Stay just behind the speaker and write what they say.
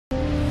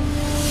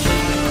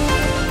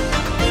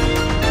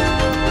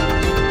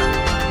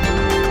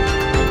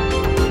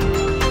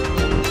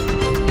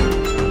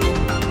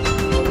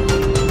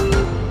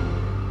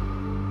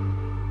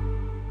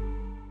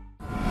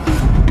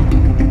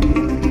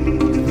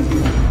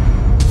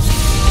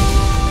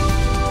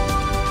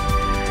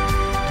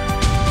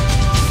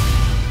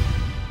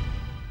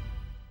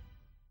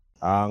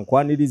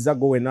nkwaniriza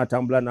go wena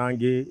atambula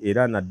nange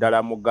era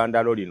naddala mu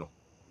ggandalo lino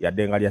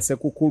yadde nga lya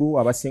Sekukulu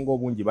abasinga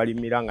obungi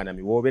balimiranga na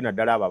miwoobe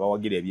naddala abo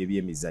abawagira ebyo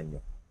ebyemizannyo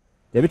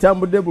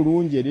tebitambudde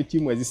bulungi eri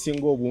ttiimu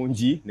ezisinga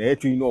obungi naye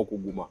tulina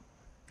okuguma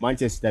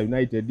Manchester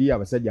United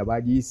abasajja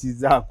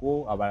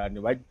bagiyisizaako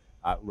abalala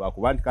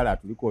lwakuba nti kale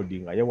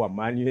atulikodinga ye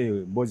wamani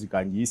mbozi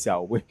kanjiyisa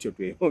obwetyo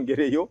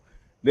tweyongereyo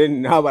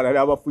then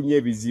n'abalala abafunye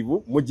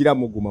ebizibu mugira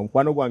muguma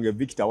mukwano gwange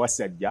Victor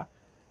Wasajja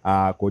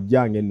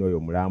kojjange nno oyo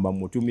mulamba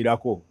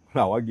mutumirako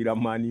awagira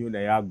mani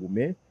naye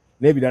agume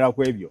n'ebirala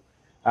ku ebyo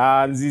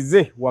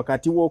nzize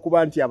wakati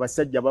w'okuba nti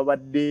abasajja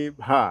babadde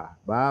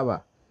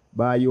baba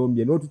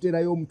bayombye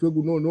n'otuterayo omutwe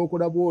guno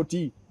n'okola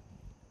bwoti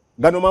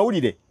gano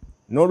mawulire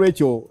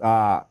n'olwekyo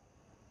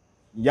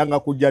yanga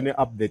kujja ne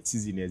update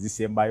season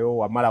ezisembayo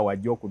wamala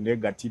wajja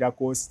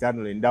okunegatirako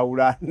Stanley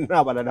Ndawula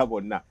n'abalala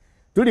bonna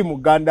tuli mu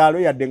ggandalo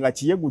yadde nga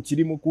kiyegu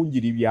kiri mu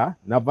kunjiribya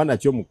nava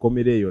nakyo mu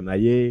kkomera eyo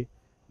naye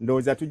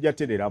ndowooza tujja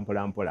terera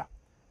mpolampola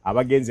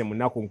abagenze mu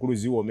nnaku nkulu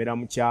ziwoomera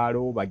mu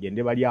kyalo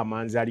bagende bali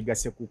amanzaali ga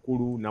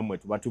Sekukulu nammwe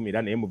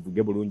tubatumira naye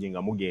muvuge bulungi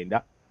nga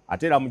mugenda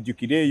ate era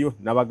mujjukire eyo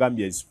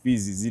n'abagambye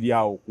fees ziri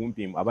awo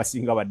kumpi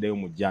abasinga baddeyo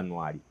mu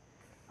January.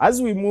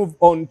 As we move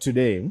on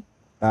today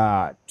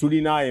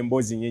tulina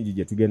emboozi nnyingi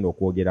gye tugenda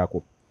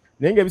okwogerako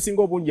naye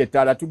ng'ebisinga obungi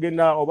ettaala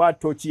tugenda oba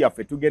toki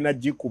yaffe tugenda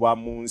gikuba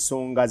mu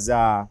nsonga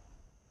za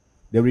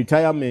the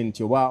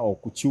retirement oba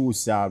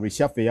okukyusa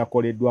reshuffle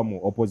eyakoleddwa mu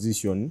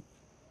opposition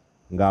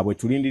nga bwe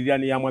tulindirira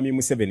ne ya Mwami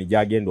Museveni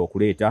gy'agenda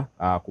okuleeta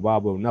kuba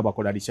bonna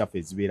bakola reshuffle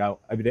ezibeera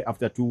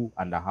after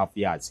 2.5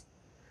 years.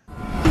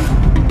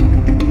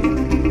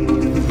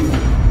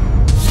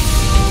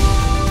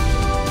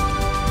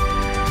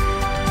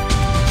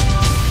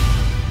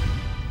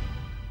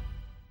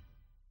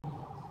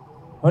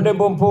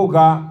 Honorable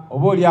Mpuga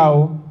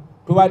oboolyawo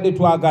tubadde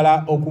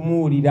twagala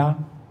okumuwulira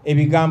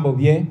ebigambo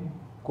bye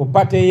ku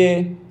pate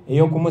ye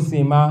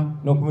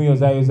ey'okumusiima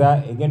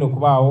n'okumuyozayoza egenda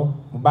okubaawo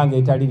mu bbanga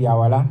etali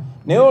lyawala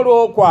naye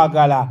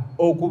olw'okwagala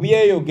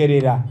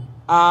okubyeyogerera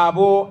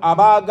abo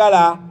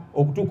abaagala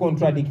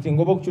okutukontradicting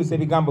oba okukyusa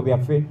ebigambo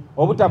byaffe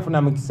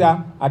obutafuna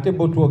mukisa ate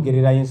bo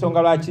twogerera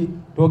ensonga lwaki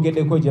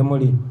twogeddeko gye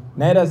muli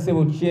naye era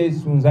ssebo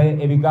tukyesunza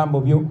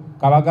ebigambo byo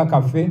kabaga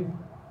kaffe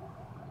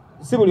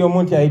si buli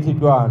omuntu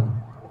yayitiddwa wano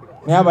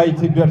naye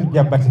abayitiddwa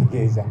tujja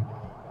bategeeza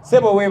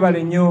ssebo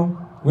weebale nnyo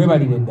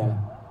weebalire ddala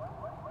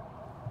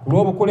ku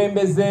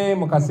lw'obukulembeze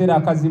mu kaseera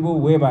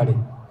akazibu weebale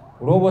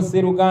ku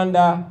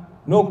lw'obosseruganda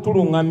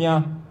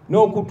n'okutuluŋŋamya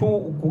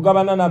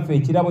n'okugabana naffe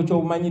ekirabo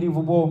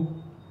ky'obumanyirivu bwo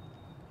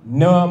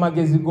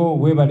n'amagezi go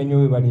weebale nnyo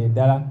weebalire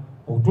ddala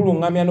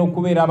okutuluŋŋamya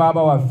n'okubeera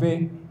baaba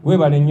waffe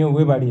weebale nnyo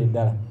weebalire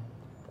ddala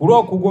ku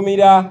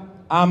lw'okugumira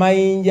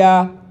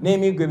amayinja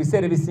n'emiggo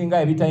ebiseera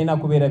ebisinga ebitalina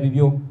kubeera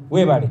bibyo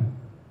weebale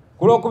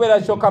ku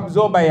lw'okubeera shock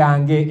absorber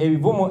yange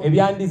ebivumu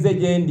ebyandize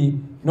gye ndi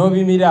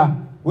n'obimira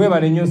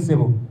weebale nnyo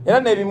ssebo era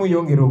n'ebimu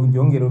yongera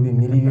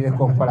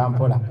obimirireko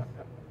mpolampola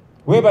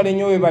weebale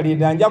nnyo weebalire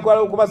ddala nja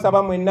kuwala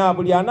okubasaba mwenna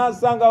buli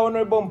anaasanga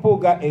Honorable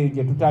Mpuga eyo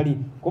gye tutali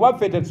kuba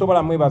ffe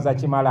tetusobola mwebaza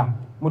kimala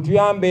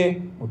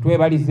mutuyambe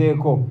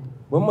mutwebalizeeko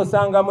bwe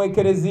musanga mu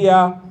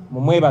ekereziya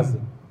mumwebaze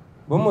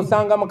bwe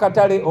musanga mu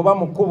katale oba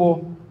mu kkubo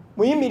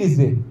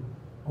muyimirize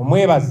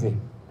omwebaze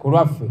ku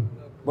lwaffe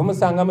bwe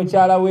musanga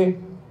mukyala we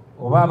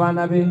oba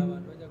abaana be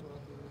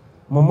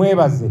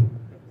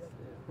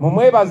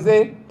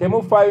mumwebaze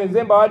temufaayo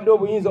nze mbawadde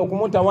obuyinza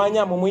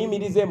okumutawaanya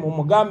mumuyimirize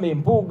mumugambe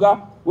Mpuga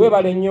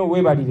weebale nnyo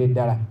weebalire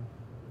ddala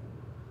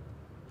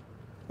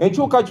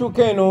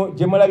enkyukakyuka eno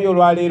gye mulabye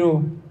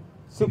olwaleero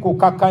si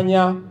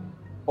kukakkanya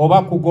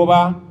oba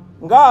kugoba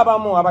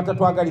ng'abamu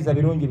abatatwagaliza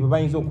birungi bye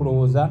bayinza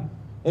okulowooza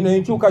eno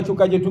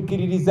enkyukakyuka gye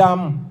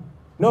tukkiririzaamu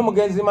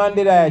n'omugenzi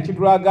Mandela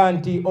yakitulaga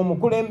nti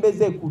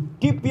omukulembeze ku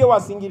tipi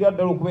ewasingirira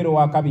ddala okubeera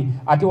owakabi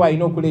ate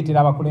walina okuleetera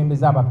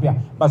abakulembeze abapya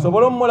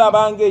basobole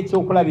omulabanga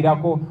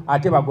ekyokulabirako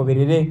ate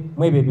bagoberere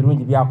mu ebyo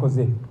ebirungi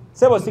byakoze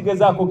ssebo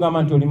sigezaako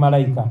kugamba nti oli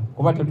malayika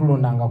kuba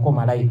tetulondangako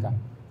malayika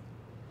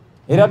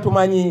era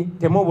tumanyi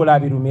temubula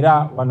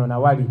birumira wano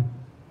nawali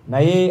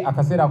naye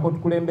akaseera ako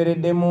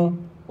tukulembereddemu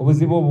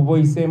obuzibu obwo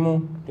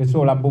bwoyiseemu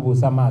tesobola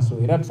bubuusa maaso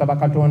era tusaba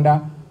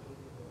Katonda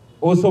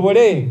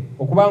osobole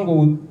okuba nga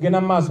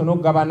ogenda mu maaso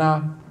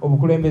n'okugabana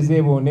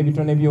obukulembeze bwo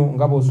n'ebitone byo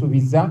nga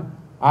bw'osuubiza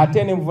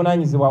ate ne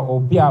buvunaanyizibwa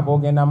obupya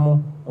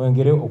bw'ogendamu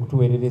oyongere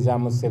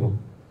okutuweererezaamu ssebo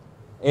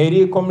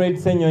eri Comrade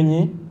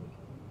Ssenyonyi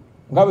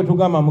nga bwe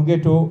tugamba mu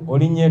geto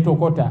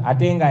olinnyeetokota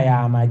ate nga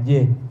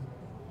y'amagye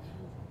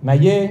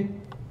naye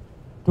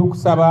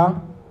tukusaba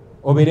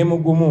obeere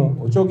mugumu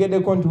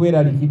okyogeddeko nti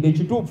weeralikidde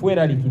ekituufu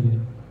weeralikirire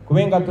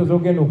kuba engatto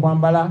z'ogenda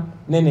okwambala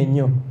nene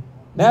nnyo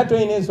naye ate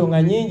olina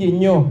ensonga nnyingi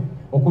nnyo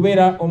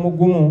okubeera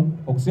omugumu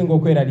okusinga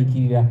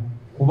okweralikirira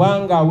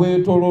kubanga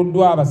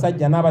weetooloddwa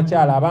abasajja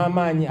n'abakyala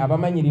ab'amaanyi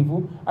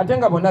abamanyirivu ate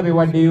nga bonna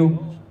beewaddeyo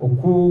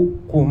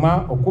okukuuma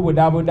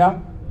okubudaabuda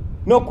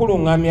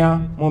n'okuluŋŋamya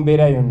mu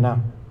mbeera yonna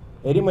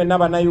eri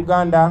mwenna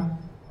bannayuganda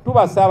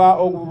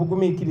tubasaba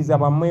obugumiikiriza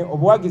bwammwe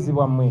obuwagizi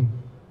bwammwe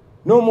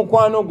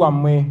n'omukwano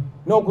gwammwe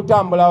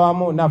n'okutambula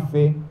wamu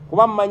naffe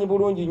kuba mumanyi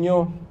bulungi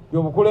nnyo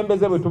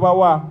y'obukulembeze bwe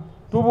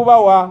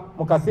tububawa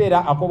mu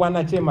kaseera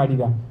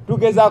ak'obwannakyemalira.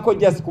 Tugezaako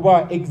just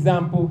kubawa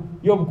example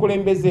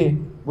y'obukulembeze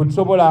bwe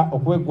tusobola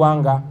okuwa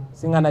eggwanga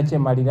singa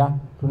nakyemalira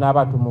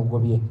tunaaba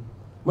tumugobye.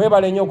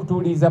 Mwebale nnyo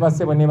okutuuliriza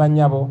bassebo ne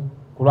bannyabo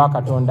ku lwa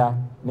Katonda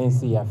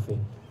n'ensi yaffe.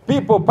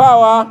 People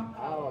power,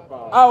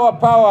 our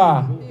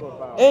power,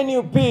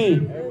 NUP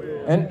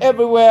and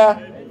everywhere.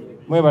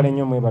 Mwebale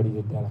nnyo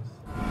mwebalire ddala.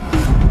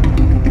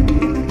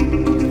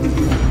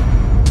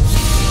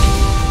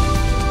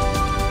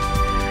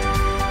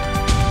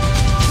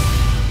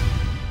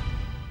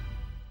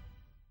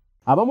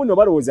 Abamu no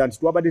balowooza nti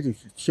twabadde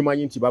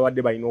tukimanyi nti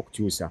babadde balina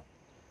okukyusa.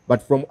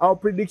 But from our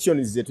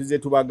predictions zetu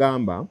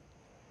tubagamba,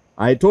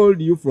 I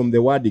told you from the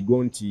word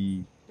go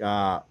nti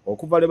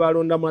okuva le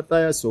balonda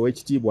Mathias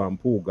ow'ekitiibwa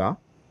Mpuga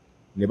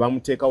ne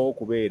bamuteekawo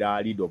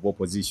okubeera leader of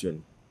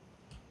opposition.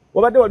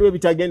 Wabadde waliwo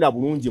ebitagenda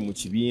bulungi mu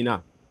kibiina.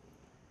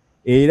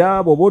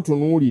 Era bw'oba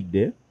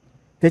otunuulidde,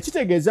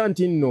 tekitegeeza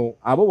nti nno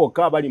abo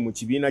bokka abali mu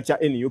kibiina kya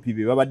NUP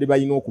be babadde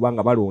balina okuba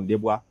nga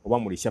balondebwa oba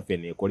mu reshuffle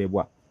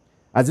eneekolebwa.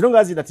 As long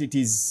as that it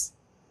is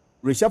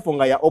reshuffle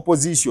nga ya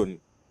opposition,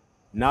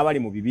 n'abali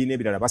mu bibiina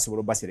ebirala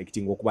basobola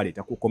baselecting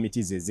okubaleeta ku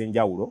committees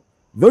ez'enjawulo.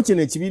 Though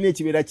kino ekibiina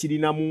ekibeera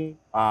kirinamu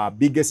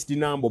biggest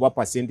number oba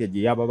percentage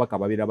ey'ababaka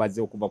babeera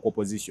bazze okuva ku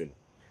opposition,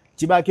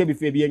 kibaako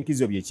ebifo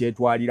eby'enkizo bye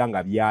kyetwalira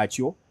nga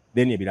byakyo,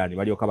 then ebirala ne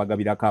balyoka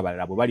bagabirako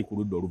abalala bwe bali ku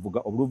ludda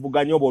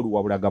oluvuganya oba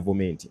oluwabula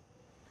gavumenti.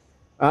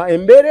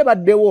 Embeera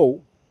ebaddewo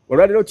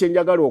olwaleero kye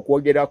njagala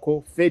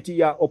okwogerako fate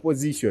ya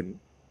opposition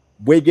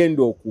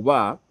bwegenda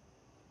okuba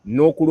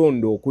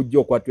n'okulonda okujja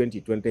okwa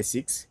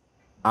 2026,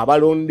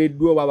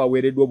 abalondeddwa oba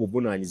baweereddwa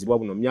obuvunaanyizibwa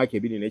buno myaka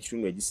 2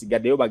 n'ekitundu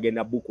egisigaddeyo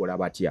bagenda bukola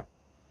batya.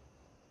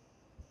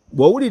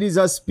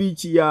 Bw'owuliriza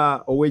speech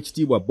ya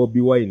ow'ekitiibwa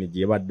Bobi Wine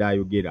gye yabadde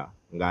ayogera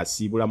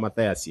ng'asiibula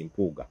Mathias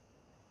Mpuga,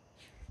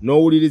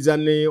 n'owuliriza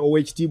ne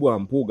ow'ekitiibwa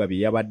Mpuga bye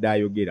yabadde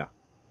ayogera,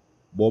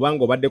 bw'oba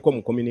ng'obaddeko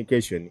mu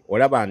communication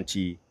olaba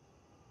nti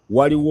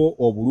waliwo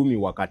obulumi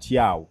wakati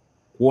awo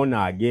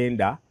kw'ono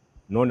agenda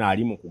n'ono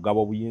ali mu kugaba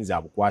obuyinza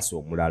abukwasa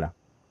omulala.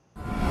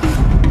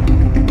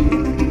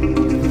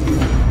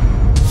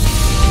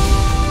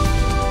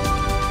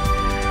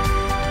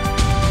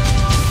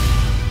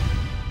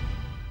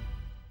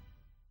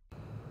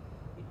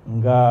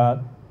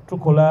 Nga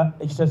tukola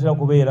ekitatera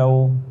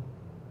kubeerawo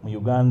mu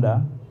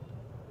Uganda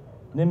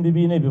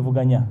n'ebibiina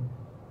ebivuganya.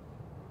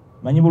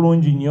 Manyi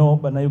bulungi nnyo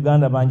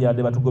bannayuganda bangi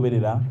adde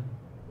batugoberera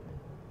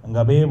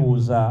nga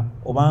beebuuza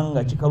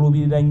obanga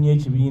kikalubirira nnyo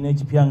ekibiina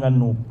ekipya nga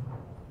NUP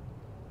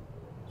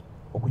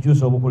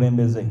okukyusa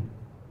obukulembeze.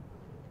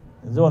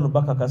 Nze wano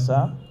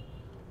bakakasa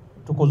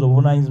tukoze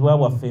obuvunaanyizibwa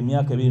bwaffe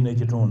emyaka 2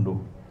 n'ekitundu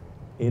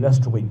era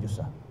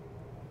situbwejjusa.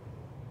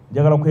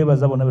 Njagala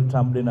kwebaza bonna be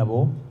tutambudde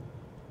nabo,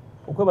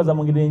 okwebaza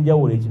mu ngeri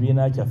enjawulo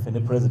ekibiina kyaffe ne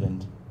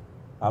president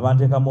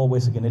abanteekamu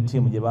obwesige ne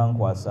ttiimu gye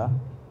bankwasa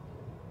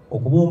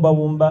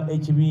okubumbabumba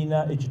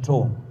ekibiina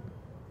ekito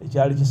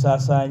ekyali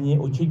kisaasaanye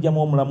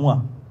okijjamu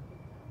omulamwa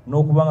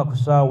n'okubanga ku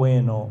ssaawa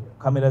eno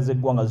kamera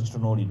z'eggwanga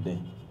zikitunuulidde.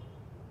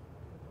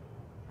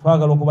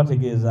 Twagala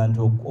okubategeeza nti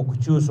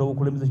okukyusa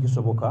obukulembeze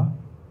kisoboka,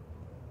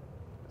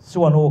 si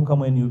wano wokka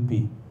mu NUP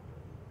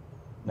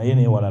naye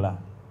n'ewalala.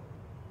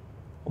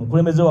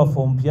 Omukulembeze waffe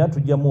omupya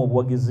tujjamu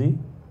obuwagizi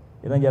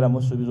era njala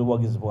musuubiza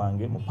obuwagizi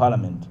bwange mu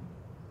parliament,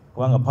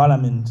 kubanga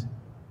parliament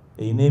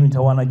erina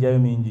emitawaana gyayo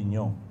mingi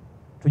nnyo.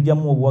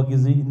 Tujjamu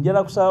obuwagizi,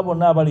 njala kusaba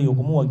bonna abali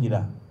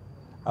okumuwagira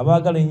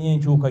abaagala ennyo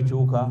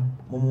enkyukakyuka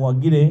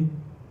mumuwagire,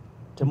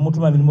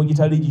 temumutuma mirimu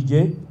gitali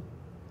gije,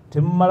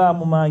 temumala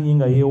mu maanyi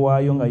nga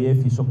yeewaayo nga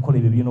yeefiisa okukola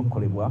ebyo birina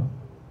okukolebwa,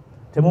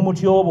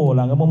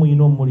 temumutyoboola nga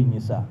muyina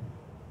omumulinyisa,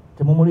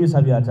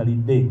 temumuliisa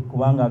byatalidde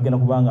kubanga agenda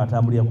kubanga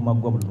atambulira ku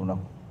maggwa buli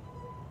lunaku.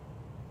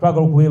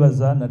 Twagala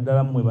okubeebaza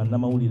naddala mmwe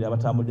bannamawulire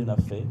abatambudde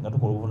naffe nga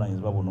tukola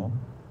obuvunaanyizibwa buno.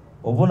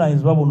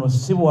 Obuvunaanyizibwa buno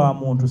si bwa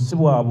muntu, si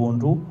bwa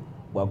buntu,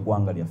 bwa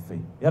ggwanga lyaffe.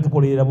 Era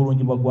tukolerera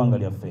bulungi bwa ggwanga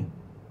lyaffe.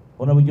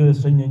 Ona Bujoye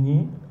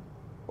Ssenyonyi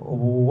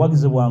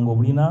obuwagizi bwange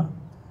obulina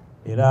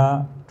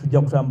era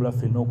tujja kutambula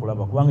ffenna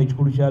okulaba kubanga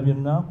ekikulu kya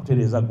byonna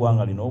kutereeza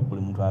ggwanga lino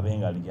buli muntu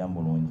abenga alijjamu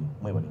bulungi.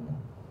 Mwebale nnyo.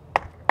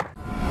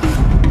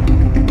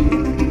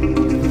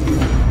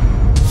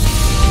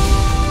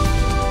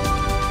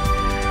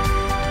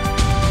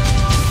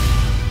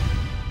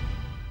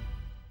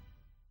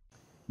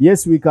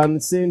 Yes, we can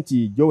say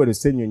nti Joel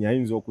Ssenyonyi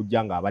ayinza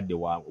okujja nga abadde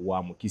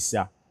wa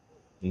mukisa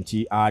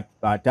nti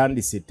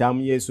atandise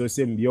ttaamu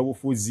yeesoose mu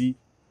byobufuzi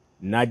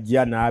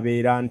n'ajja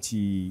n'abeera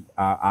nti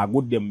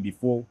agudde mu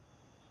bifo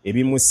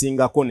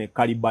ebimusingako ne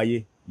kaliba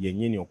ye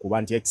yennyini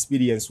okuba nti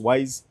experience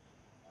wise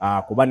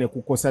kuba ne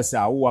kukosa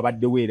saawu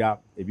abaddewo era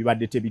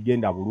ebibadde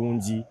tebigenda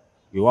bulungi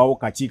ewaawo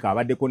kakiiko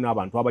abaddeko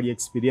n'abantu abali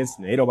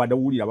experience naye era obadde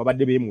wuulira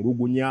babadde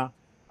beemulugunya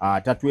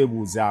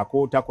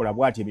tatwebuuzaako takola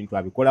bw'ati ebintu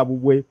abikola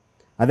bubwe.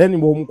 And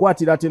then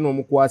bw'omukwatira ate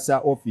n'omukwasa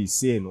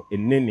ofiisi eno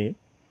ennene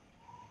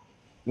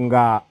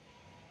nga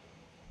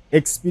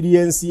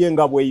experience ye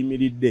nga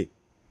bw'eyimiridde.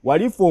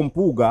 Walifu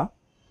Mpuga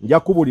nja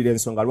kubulira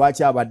ensonga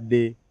lwaki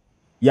abadde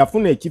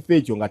yafuna ekifo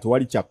ekyo nga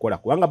tewali kyakkola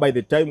kubanga by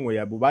the time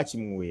we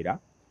bakimuweera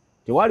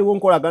tewaliwo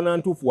nkolagana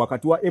ntuufu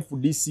wakati wa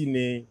FDC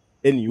ne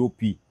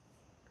NUP.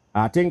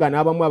 Ate nga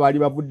n'abamu abaali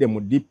bavudde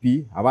mu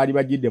DP, abaali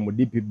bagidde mu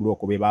DP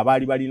block beba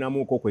abaali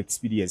balinamuko ku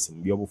experience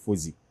mu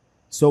byobufuzi.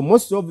 So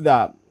most of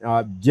the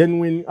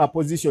genuine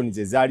oppositions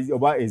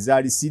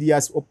ezali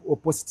serious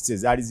opposites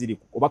ezali ziri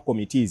oba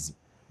committees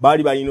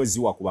baali balino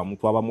ziwa ku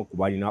bamuntu abamu ku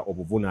balina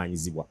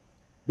obuvunaanyizibwa.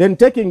 Then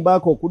taking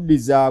back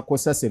okuddiza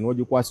Kosase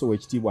n'ogikwasa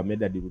ow'ekitiibwa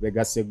Medadi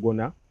Lubega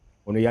Sseggona,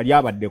 ono yali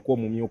abaddeko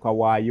omumyuka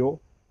waayo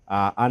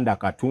Anda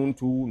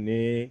Katuntu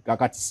ne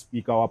kakati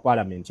speaker wa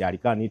parliament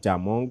aliko Anita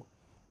Among,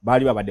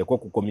 baali babaddeko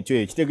ku komite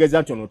eyo.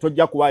 Kitegeeza nti ono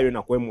tojja kubaayo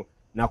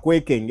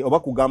nakwekenge oba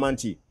kugamba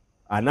nti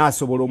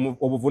anaasobola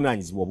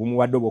obuvunaanyizibwa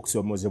obumuwadde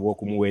obw'okusomozebwa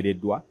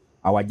okumuweereddwa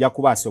awajja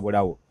kuba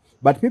asobolawo.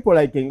 But people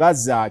like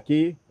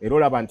Ngazaaki era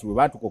olaba nti bwe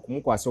baatuka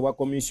okumukwasa obwa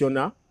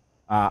commissioner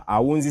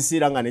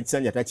awunzisira nga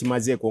n'ekisanja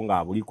takimazeeko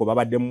ng'abuliko,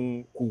 babadde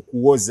mu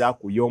kuwoza,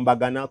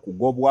 kuyombagana,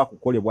 kugobwa,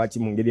 kukolebwa ki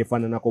mu ngeri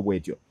efaananako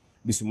bw'etyo.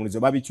 Bisumuluzo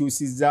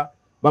babikyusizza,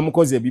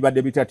 bamukoze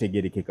ebibadde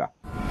bitategerekeka.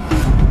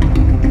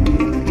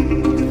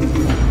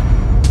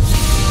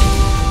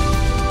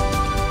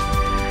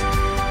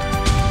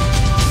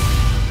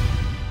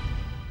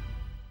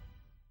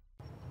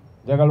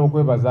 Njagala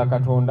okwebaza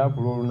Katonda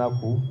ku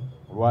lw'olunaku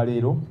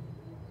olwaleero.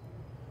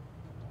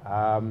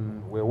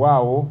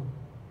 Weewaawo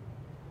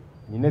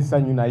nina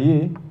essanyu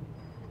naye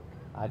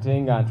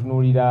ate nga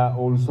ntunuulira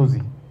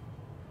olusozi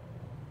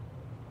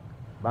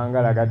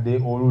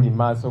bangalagadde oluli mu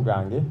maaso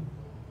gange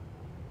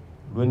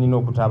lwe nina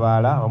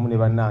okutabaala awamu ne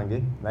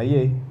bannange,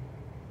 naye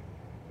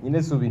nina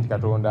essuubi nti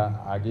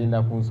Katonda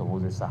agenda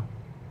kunsobozesa.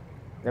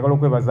 Njagala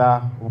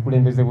okwebaza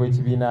obukulembeze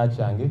bw'ekibiina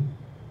kyange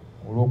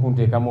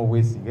olw'okunteekamu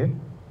obwesige.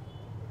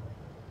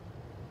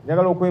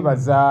 Njagala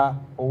okwebaza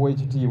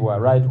ow'ekitiibwa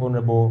Right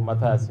Honorable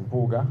Mathias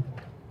Mpuga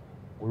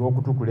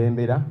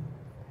olw'okutukulembera.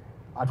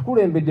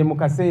 Atukulembedde mu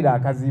kaseera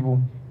akazibu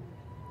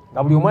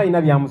nga buli omu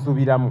alina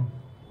byamusuubiramu,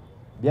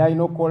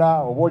 byalina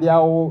okukola oba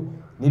olyawo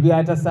ne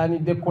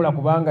byatasaanidde kukola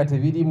kubanga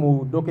tebiri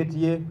mu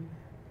doketi ye,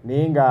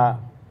 naye nga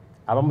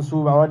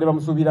abadde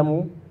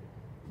bamusuubiramu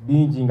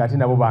bingi nga ate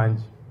nabo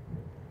bangi,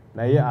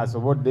 naye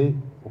asobodde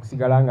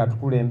okusigala nga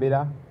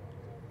atukulembera,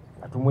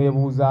 nga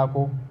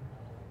tumwebuuzaako,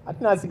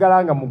 ate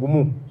n'asigala nga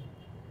mugumu.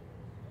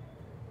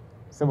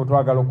 Ssebo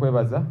twagala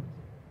okwebaza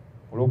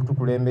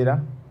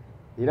olw'okutukulembera,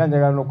 era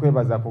njagala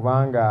n'okwebaza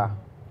kubanga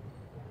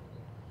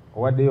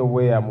owaddeyo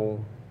obweyamu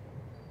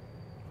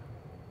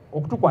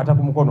okutukwata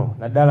ku mukono.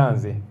 Naddala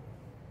nze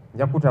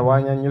nja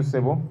kutawaanya nnyo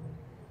ssebo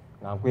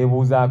nga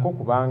nkwebuuzaako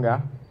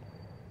kubanga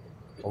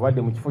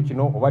obadde mu kifo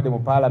kino, obadde mu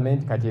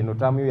parliament, kati eno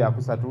taamu yo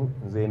yakusatu,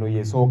 nze eno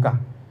yeesooka.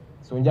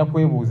 So nja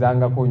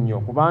kwebuuzangako nnyo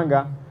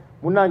kubanga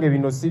munnange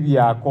bino si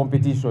bya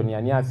competition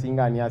ani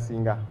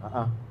asinga.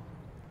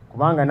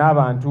 Kubanga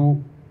n'abantu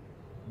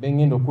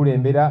bengenda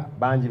okulembera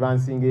bangi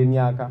bansinga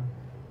emyaka,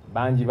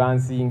 bangi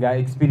bansinga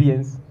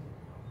experience,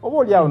 oba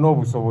oliawo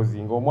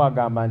n'obusobozi ng'omu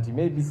agamba nti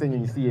maybe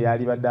Ssenyonyi si ye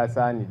yali badde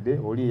asaanidde,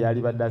 oli ye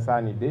yali badde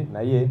asaanidde,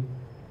 naye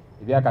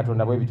ebya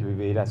Katonda bwe bityo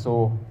bibeera.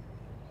 So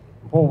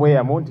mpa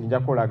obweyamu nti nja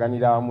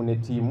kukolaganira wamu ne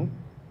ttiimu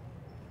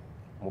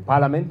mu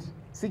parliament,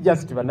 si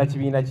just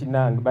bannakibiina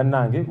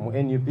bannange mu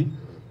NUP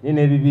naye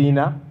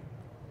n'ebibiina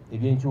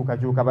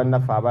ebyenkyukakyuka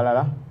bannaffe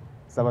abalala.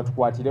 Saba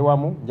tukwatire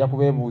wamu, nja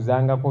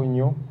kubeebuuzangako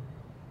nnyo,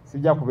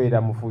 sijja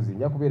kubeera mufuzi,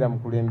 nja kubeera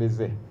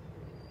mukulembeze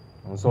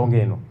mu nsonga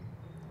eno.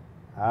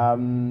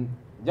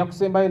 Nja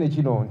kusembayo ne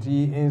kino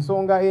nti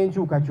ensonga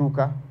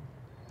enkyukakyuka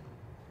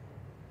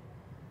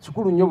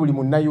kikulu nnyo buli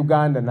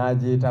munnayuganda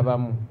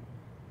n'agyetabamu.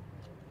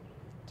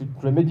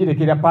 Tuleme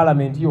girekera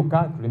parliament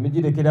yokka, tuleme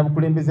girekera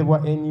bukulembeze bwa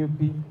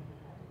NUP.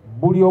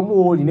 Buli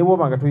omu oli ne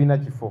bwoba nga tolina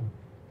kifo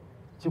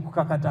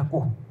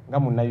kikukakatako nga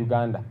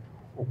munnayuganda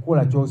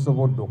okukola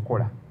ky'osobodde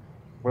okukola,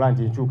 kola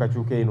nti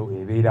enkyukakyuka eno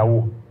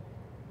ebeerawo.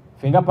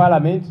 Ffe nga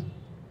parliament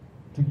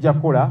tujja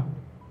kukola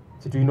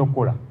kye tulina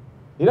okukola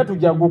era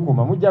tujja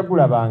gukuma, mujja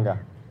gulabanga.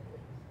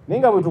 Naye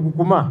nga bwe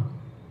tugukuma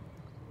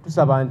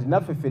tusaba nti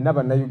naffe ffenna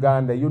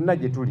bannayuganda yonna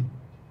gye tuli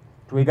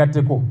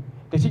twegatteko.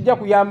 Tekijja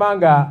kuyamba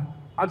nga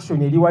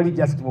action eri wali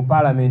just mu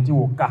parliament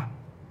wokka,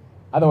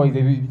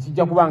 otherwise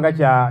kijja kubanga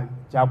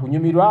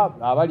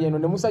kyakunyumirwa abali eno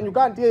ne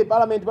musanyuka nti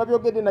parliament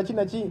babyogedde naki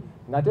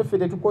ng'ate ffe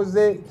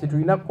tetukoze kye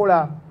tulina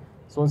kukola.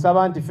 So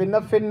nsaba nti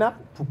ffenna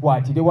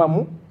tukwatire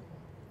wamu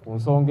ku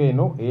nsonga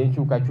eno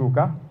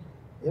ey'enkyukakyuka,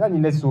 era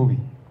nina essuubi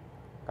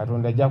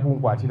Katonda ajja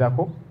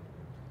kunkwatirako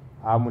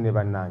amu ne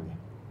bannange.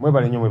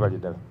 Mwebale nnyo, mwebale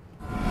ddala.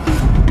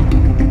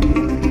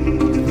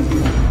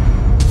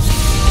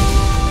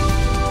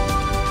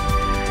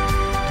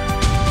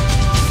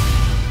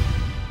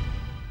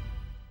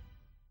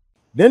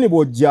 Then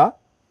bw'ojja,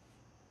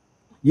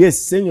 yes,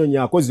 Ssenyonyi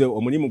akoze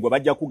omulimu gwe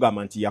bajja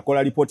kugamba nti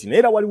yakola lipooti, naye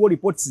era waliwo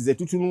lipooti ze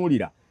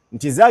tutunuulira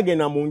nti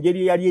zaagenda mu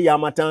ngeri yali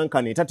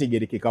ey'amatanka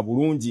n'etategerekeka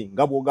bulungi,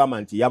 nga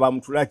bw'ogamba nti yaba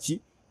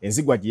mutulaki,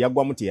 enzigwa gye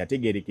yaggwamu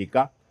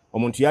teyategerekeka.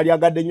 Omuntu yali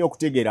agadde nnyo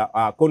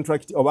okutegeera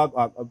contract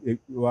oba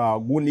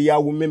gundi ya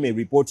umeme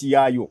report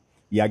yaayo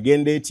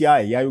yagenda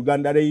etya, eya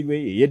Uganda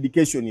Railway,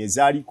 ey'education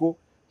ezaaliko,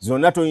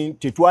 zonna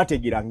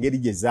tetwategeera ngeri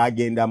gye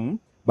zaagendamu.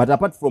 but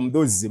apart from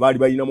those bali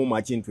balinamu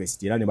much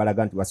interest era ne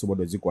balaga nti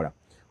basobola zikola.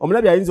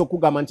 Omulabi ayinza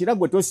okugamba nti era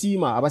gwe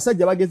tosiima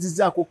abasajja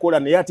bagezizzaako kukola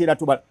naye ate era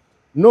tuba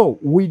no,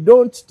 we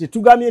don't,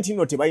 tetugambye nti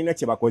nno tebalina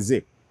kye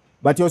bakoze,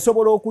 but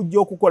osobola okujja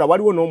okukola.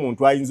 Waliwo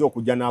n'omuntu ayinza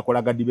okujja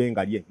n'akola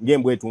gadibenga lye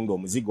ng'embwa etunda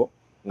omuzigo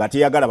nga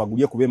teyagala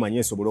bagulye kubemanya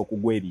esobola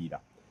okugweriira.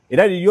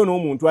 Era liriyo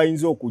n'omuntu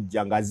ayinza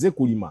okujja ng'azze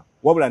kulima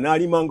wabula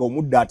n'alima nga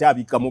omuddo ate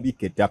abikka mu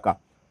bikka ettaka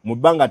mu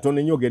bbanga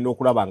ttono nnyo ogenda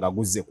okulaba nga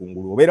guzze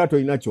kungulu obeera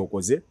tolina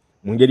kyokoze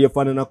mu ngeri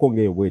efaananako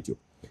ng'eyo bwetyo.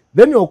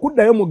 Then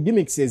okuddayo mu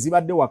gimmicks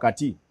ezibadde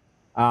wakati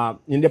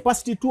in the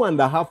past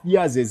 2.5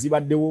 years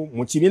ezibaddewo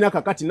mu kibiina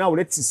kakati now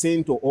let's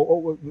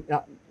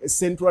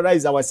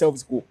centralize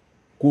ourselves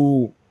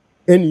ku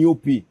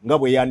NUP nga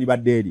bwe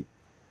yandibadde eri.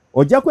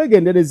 Ojja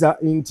kwegendereza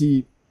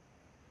nti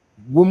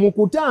bwe mu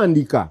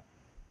kutandika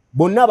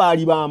bonna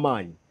baali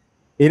b'amaanyi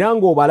era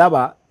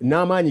ng'obalaba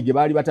n'amaanyi ge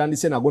baali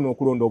batandise nago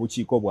n'okulonda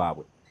obukiiko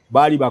bwabwe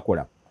baali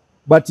bakola,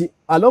 but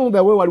along the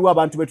way waliwo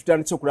abantu be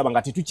tutandise okulaba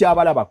nga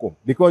tetukyabalabako,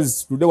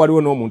 because today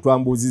waliwo n'omuntu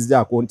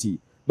ambuuzizzaako nti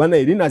bana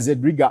Irina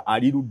Zedriga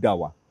ali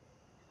luddawa.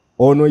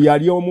 Ono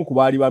yali omu ku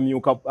baali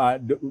bamyuka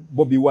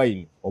Bobi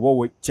Wine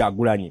oba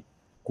Kyagulanyi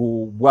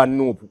ku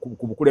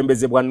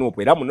bukulembeze bwa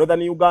Nuupu era mu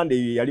Northern Uganda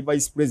yali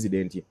vice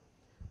president,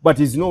 but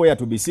is nowhere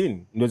to be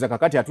seen. Ndoza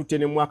kakati atutte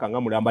ne mwaka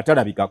nga mulamba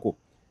talabikako.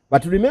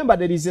 But remember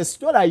there is a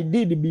story I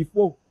did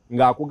before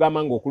nga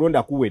akugamba nga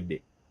okulonda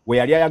kuwedde we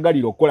yali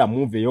ayagalira okukola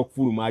move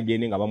ey'okufuluma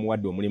agende nga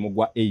bamuwadde omulimu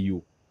gwa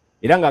AU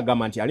era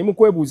ng'agamba nti ali mu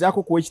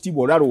kwebuuzaako ku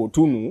ekitiibwa olalo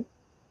otunu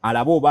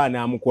alaba oba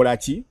anaamukola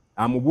ki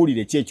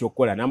amubuulire ki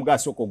ekyokukola n'amugaa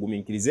sooka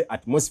ogumiikirize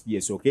atmosphere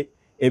esooke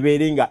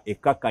ebeere nga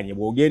ekkakkanye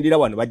bw'ogendera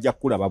wano bajja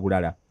kukulaba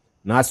bulala.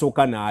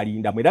 N'asooka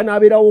n'alinda era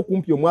n'abeerawo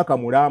okumpi omwaka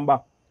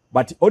mulamba,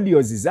 but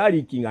audios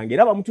zaaliikinga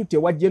ng'era bamututte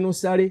wa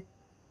Genosale.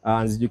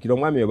 Nzijukira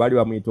omwami we baali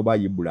bamuyita oba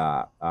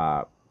Yibula,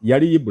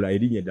 yali Yibula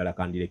erinnya eddala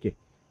kandireke,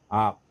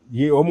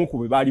 ye omu ku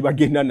be baali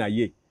bagenda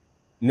naye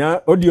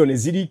na audio ne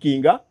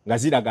ziriikinga nga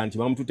ziraga nti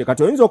bamututte.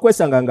 Kati oyinza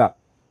okwesanga nga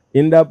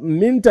in the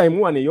meantime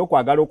wane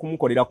y'okwagala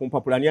okumukolera ku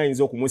mpapula ni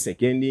ayinza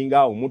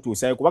okumusekendinga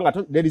omutuusayo kubanga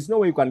there is no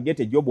way you can get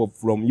a job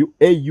from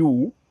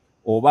AU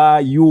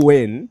oba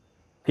UN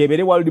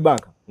kebere World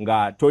Bank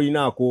nga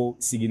tolinaako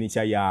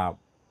signature ya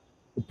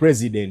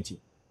president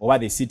oba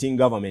the sitting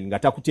government nga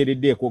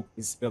takutereddeeko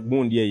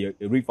gundi eyo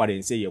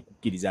reference eyo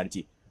okukkiriza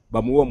nti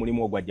bamuwe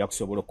omulimu ogwajja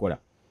kusobola okukola.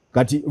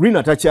 Kati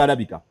Rina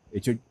takyalabika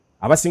ekyo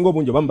abasinga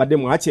obungi bambadde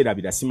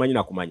mwakyerabira simanyi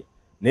na kumanya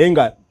naye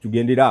nga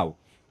tugendera awo.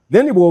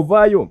 Then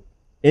bw'ovaayo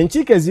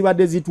enkiiko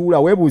ezibadde zituula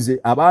weebuuze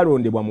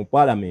abaalondebwa mu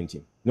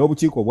parliament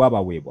n'obukiiko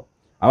bwabaweebwa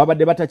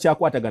ababadde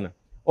batakyakwatagana.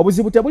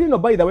 Obuzibu tebulino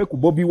by the way ku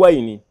Bobi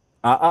Wine.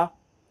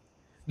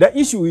 The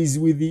issue is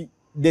with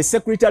the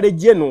Secretary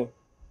General.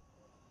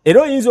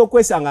 Era oyinza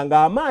okwesanga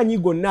ng'amaanyi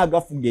gonna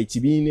agafuga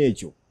ekibiina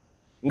ekyo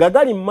nga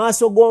gali mu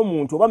maaso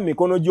g'omuntu oba mu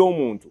mikono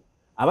gy'omuntu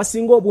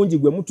abasinga obungi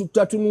gwe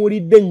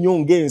mututatunuulidde ennyo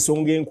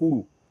ng'ensonga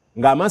enkulu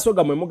ng'amaaso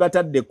gammwe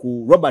mugatadde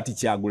ku Robert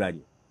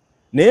Kyagulanyi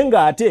naye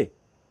ng'ate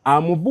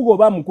amuvuga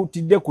oba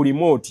amukuttidde ku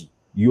remote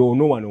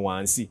y'ono wano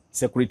wansi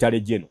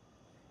Secretary General.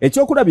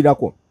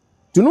 Ekyokulabirako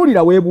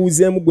tunuulira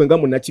weebuuzeemu gwe nga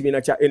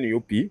munnakibiina kya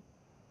NUP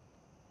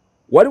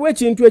waliwo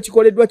ekintu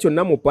ekikoleddwa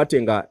kyonna mu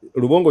pate nga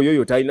Lubongo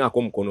yoyo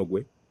talinaako mukono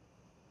gwe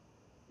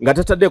nga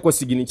tataddeeko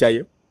signature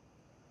ye.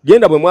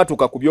 Genda bwe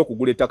mwatuuka ku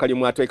by'okugula ettaka lye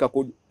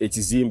mwateekako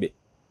ekizimbe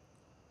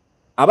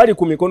abali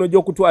ku mikono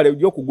gy'okutwala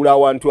egy'okugula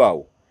awantu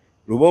awo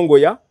Lubongo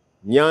ya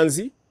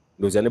Nyanzi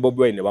ndooza ne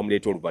Bobi Wine ne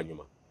bamuleeta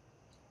oluvannyuma.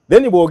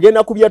 Then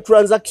bw'ogenda ku bya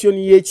transaction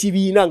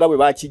y'ekibiina nga bwe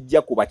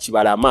bakijja ku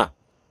bakibalama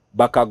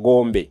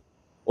bakagombe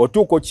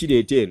otuuka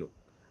okireeta eno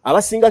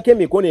abasingako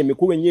emikono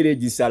emikulu ennyo era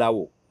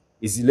egisalawo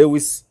is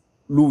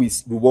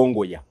Louis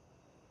Lubongo ya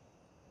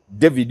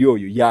David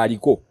oyo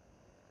yaliko.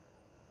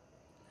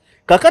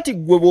 Kakati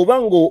gwe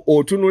bw'oba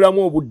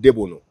ng'otunulamu obudde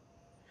buno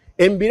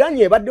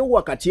embiranye ebaddewo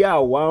wakati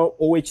awo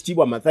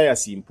ow'ekitiibwa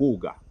Mathias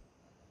Mpuga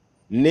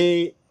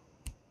ne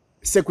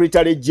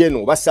Secretary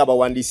General oba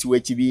Ssaabawandiisi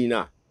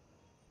w'ekibiina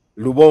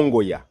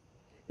Lubongo ya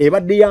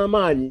ebadde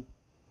y'amaanyi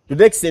to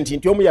the extent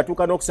nti omu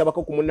yatuuka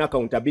n'okusabako ku munna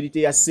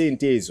accountability ya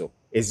ssente ezo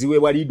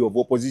eziweebwa leader of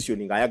opposition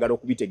ng'ayagala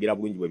okubitegera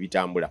bulungi bwe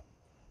bitambula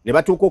ne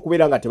batuuka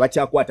okubeera nga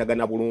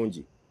tebakyakwatagana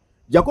bulungi.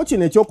 Jako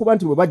kino ekyokuba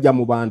nti bwe bajja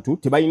mu bantu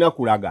tebalina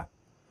kulaga,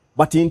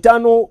 but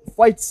internal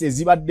fights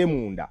ezibadde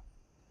munda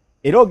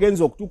era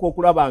ogenza okutuuka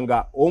okulaba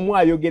nga omu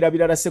ayogera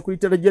birala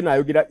Secretary General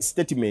ayogera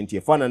statement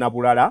efaanana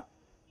bulala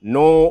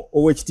no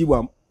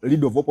ow'ekitiibwa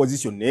leader of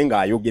opposition naye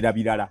ng'ayogera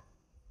birala.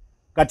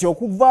 Kati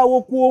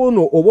okuvaawo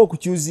kwono oba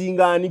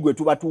okukyuzinga ani gwe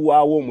tuba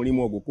tuwaawo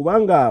omulimu ogwo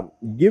kubanga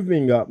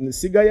giving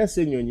sigaya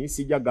Ssenyonyi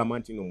sijja gamba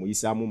nti no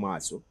muyisaamu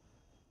maaso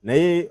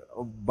naye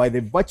by the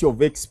virtue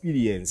of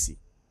experience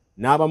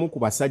n'abamu ku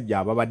basajja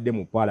ababadde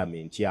mu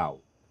parliament awo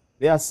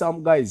there are some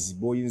guys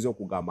boyinza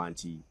okugamba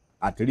nti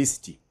at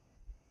least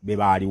be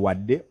baali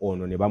wadde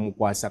ono ne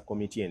bamukwasa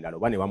committee endala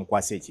oba ne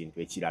bamukwasa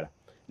ekintu ekirala.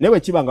 Naye bwe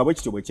kiba nga bwe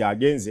kityo bwe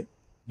kyagenze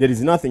there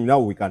is nothing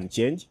now we can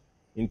change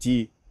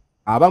nti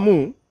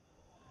abamu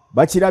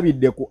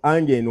bakirabidde ku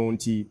ange eno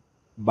nti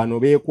bano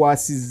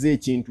beekwasizza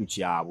ekintu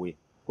kyabwe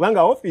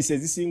kubanga office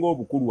ezisinga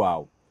obukulu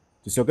awo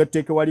tusooke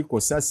tuteeke wali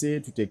Kosase,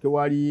 tuteeke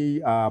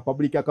wali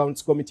Public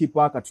Accounts Committee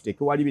Park,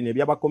 tuteeke wali bino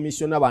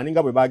eby'abakomisiona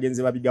baninga bwe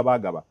bagenze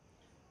babigabagaba.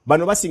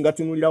 Bano basinga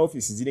tunulira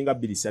office ziringa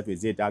 2-3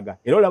 ezeetaaga.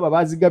 Era olaba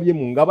bazigabye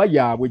mu ngaba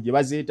yaabwe gye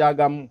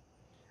bazeetaagamu.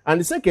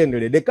 And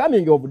secondly, the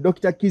coming of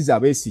Dr. Kizza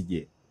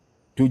Besigye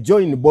to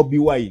join Bobi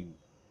Wine,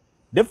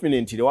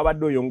 definitely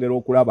wabadde oyongera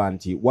okulaba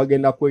nti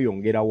wagenda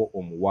kweyongerawo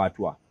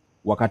omuwaatwa.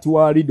 Wakati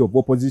wa leader of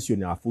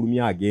opposition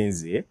afulumya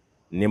agenze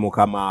ne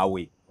mukama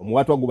we.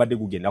 Omuwaatwa gubadde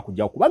gugenda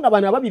kujja kubanga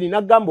bano ababiri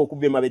nagamba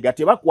okuva emabega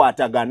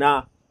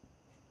tebakwatagana.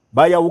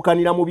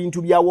 Bayawukanira mu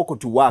bintu byawo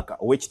kutuwaka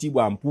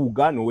owekitibwa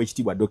Mpuga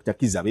n'owekitibwa Dr.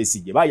 Kizza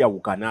Besigye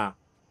bayawukana.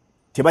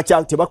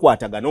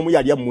 Tebakwatagana omu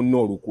yali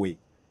munno olukwe.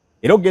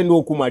 Era ogenda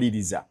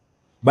okumaliriza.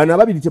 Bano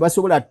ababiri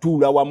tebasobola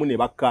tuula wamu ne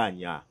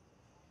bakkaanya.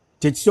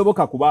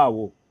 Tekisoboka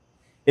kubaawo.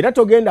 Era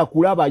togenda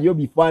kulabayo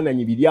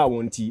bifaananyi biri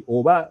awo nti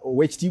oba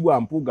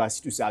owekitibwa Mpuga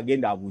Zituuse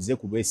agenda abuuze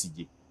ku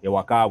Besigye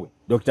ewakaawe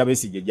Dr.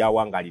 Besigye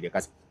gyawangalire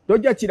kasi.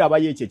 Tojja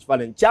kirabayo ekyo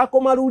ekifaananyi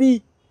kyakoma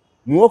luli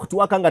muwe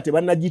okutuwaka nga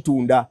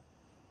tebannagitunda.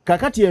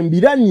 Kakati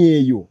embiranyi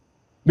eyo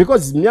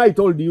because me I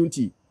told you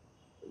nti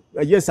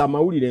yes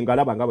amawulire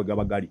ngalaba nga bwe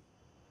gabagali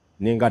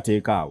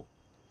nengateeka awo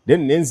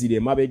then nenzire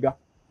emabega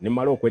ne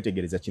mmala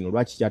okwetegereza kino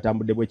lwaki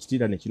kyatambudde bwe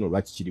kitira ne kino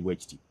lwaki kiri bwe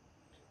kiti.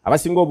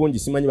 Abasinga obungi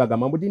simanyi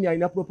bagamba Mbudini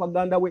alina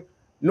propaganda we.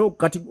 No,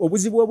 kati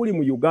obuzibu obuli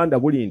mu Uganda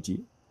buli nti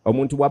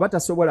omuntu bw'aba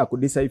tasobola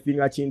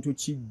kudeciphinga kintu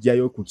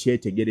kijjayo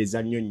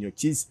kukyetegereza nnyo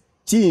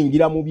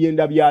kiyingira mu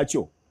byenda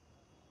byakyo.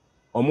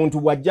 Omuntu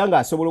bw'ajja nga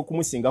asobola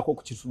okumusingako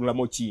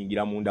okukitunulamu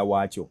kiyingira munda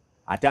waakyo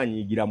ate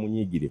anyiigira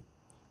munyigire.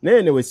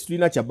 Naye newe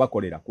situlina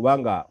kyabakolera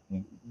kubanga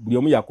buli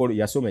omu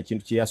yasoma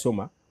ekintu kye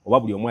yasoma oba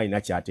buli omu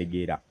alina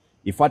kyategeera.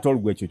 If at all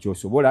gwe ekyo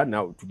ky'osobola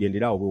na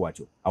tugenderawo bwe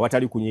watyo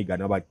awatali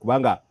kunyiigana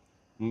kubanga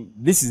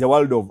this is a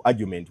world of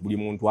argument. Buli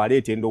muntu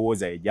aleeta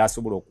endowooza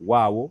egyasobola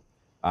okuwaawo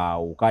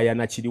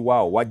okaayana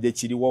kiriwaawo wadde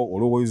kiriwo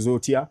olowooza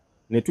otya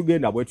ne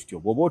tugenda bwe tutyo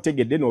bw'oba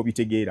otegedde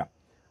n'obitegeera.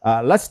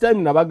 Last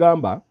time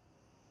nabagamba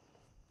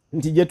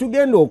nti gye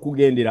tugenda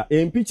okugendera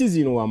empiki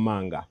zino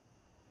wammanga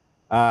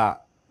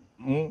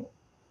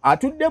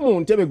atudde mu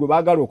ntebe gwe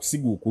baagala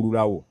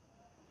okusiguukululawo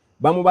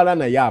bamubala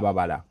naye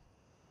ababala.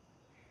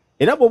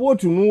 Era bw'oba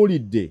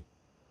otunuulidde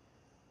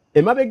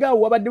emabega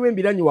awo wabaddewo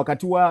embiranyi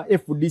wakati wa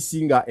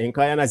FDC nga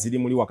enkaayana ziri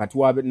muli wakati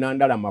wa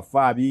Nandala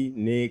Mafaabi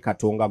ne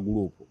Katonga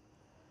Group.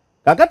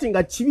 Kakati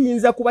nga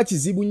kibiyinza kuba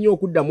kizibu nnyo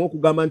okuddamu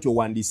okugamba nti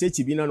owandiise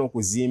ekibiina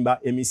n'okuzimba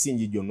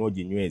emisingi gyonna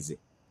oginyweze.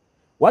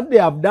 What they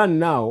have done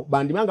now,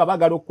 bandimanga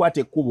bagala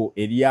okukwata ekkubo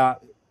erya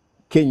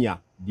Kenya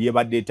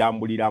lyebadde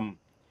etambuliramu.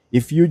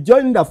 If you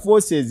join the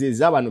forces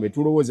ez'abano be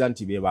tulowooza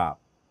nti beba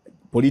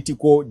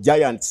political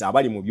giants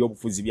abali mu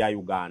byobufuzi bya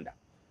Uganda,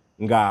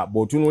 nga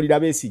bw'otunuulira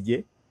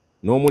Besigye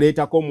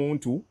n'omuleetako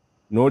muntu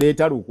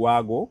n'oleeta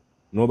Lukwago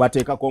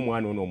n'obateekako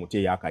omwana ono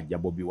omuteeyo akajja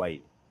Bobi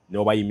Wine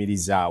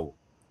n'obayimirizaawo,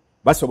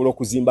 basobola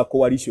okuzimba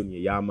coalition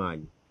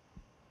ey'amaanyi.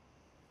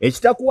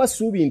 Ekitakuwa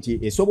ssuubi nti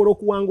esobola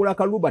okuwangula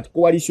Kaluba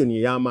coalition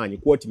ey'amaanyi,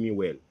 quote me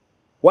well.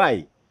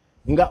 Why?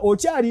 Nga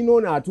okyalina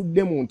ono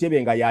atudde mu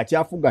ntebe nga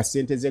yakyafuga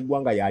ssente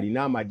z'eggwanga,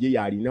 yalina amagye,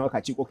 yalina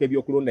akakiiko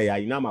k'ebyokulonda,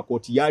 yalina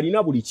amakooti,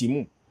 yalina buli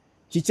kimu.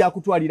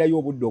 Kikyakutwalirayo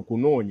obudde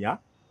okunoonya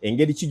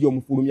engeri ki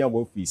gy'omufulumya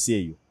w'ofiisi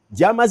eyo.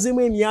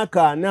 Gy'amazemu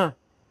emyaka 4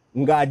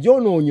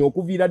 ng'agyonoonye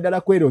okuviira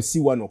ddala ku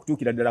LC1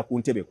 okutuukira ddala ku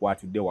ntebe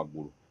kwatudde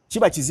waggulu.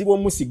 Kiba kizibu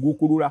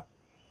omusiguukulula.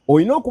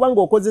 Olina okuba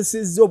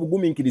ng'okozesezza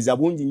obugumiikiriza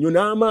bungi nnyo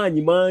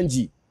n'amaanyi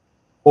mangi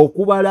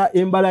okubala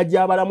embala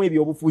gy'abalamu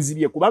ebyobufuzi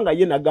bye, kubanga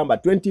ye nagamba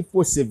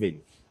 24/7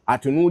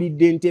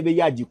 atunuulidde entebe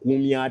ye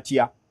agikuumya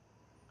atya.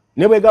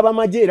 Ne bwe gaba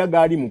magye era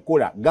gaali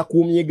mukola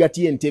gakuumye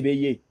gatya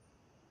entebe ye.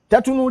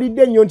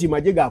 Tatunuulidde nnyo nti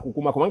magye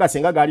gaakukuma kubanga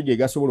senga gaali ge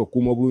gasobola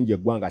okukuuma obulungi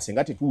eggwanga,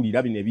 senga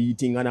tetuwulira bino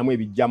ebiyitinganamu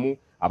ebijjamu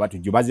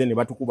abatujjubaze ne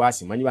batukuba,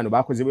 simanyi bano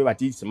baakoze bwe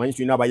bati, simanyi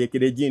tulina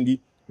abayekera egindi.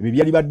 Ebyo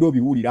byali badde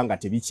obiwulira nga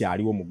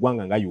tebikyaliwo mu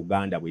ggwanga nga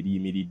Uganda bwe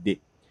liyimiridde.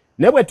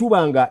 Ne bwe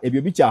tubanga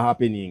ebyo bikya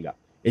happeninga,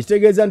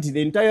 ekitegeeza nti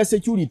the entire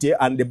security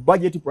and the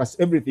budget plus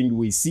everything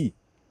we see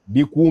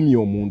bikuumye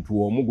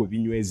omuntu omu gwe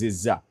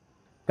binywezezza.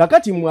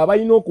 Kakati mwe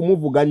abalina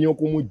okumuvuganya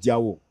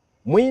okumuggyawo,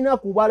 mulina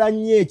kubala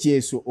nnyo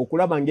ekyeso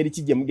okulaba ngeri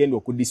ki gye mugenda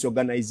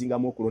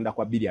okudisorganizingamu okulonda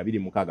kwa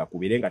 2026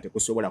 kubeere nga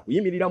tekusobola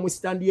kuyimirira mu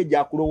stand ye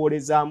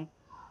gy'akulowoolezaamu.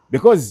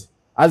 Because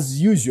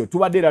as usual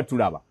tubadde era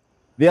tulaba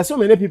there are so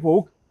many people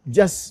who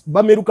just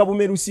bameruka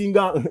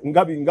bumerusinga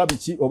nga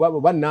biki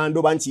oba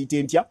nando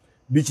bankiyite ntya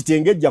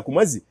bikitengejja ku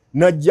mazzi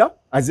najja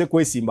aze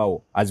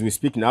kwesimbawo. As we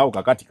speak now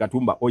kakati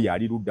Katumba oyo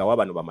ali ludda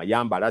wabano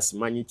bamayambala,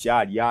 simanyi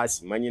kyalya,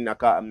 simanyi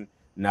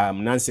na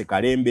Nanse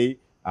Kalembe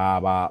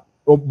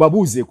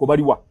babuuze ko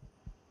baliwa.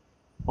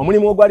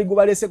 Omulimu ogwali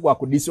gubalese gwa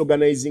ku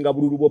disorganizinga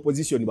bululu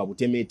bw'opposition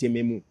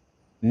babutemeetememu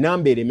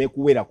namba ereme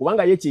kuwera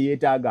kubanga ye kye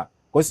yeetaaga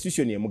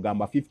constitution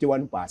emugamba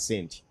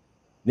 51%.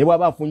 Ne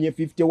bw'aba afunye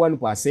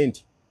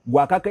 51%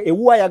 gwakaka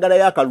ewuwa ayagala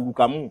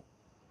yakalulukamu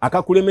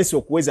akakulemesa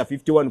okuweza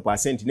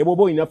 51%, ne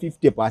bw'oba olina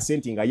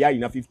 50% nga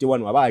yalina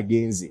 51 aba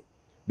agenze.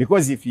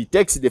 Because if he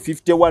takes the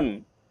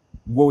 51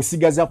 gwe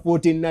osigaza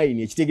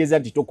 49 ekitegeeza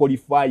nti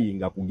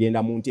toqualifyinga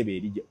kugenda mu ntebe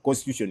eri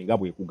constitution nga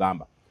bwe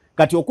kugamba.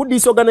 Kati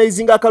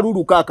okudisorganizing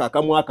akalulu kaka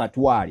akamu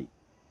akatwale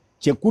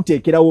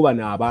kyekuteekerawo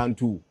bano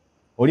abantu.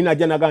 Oli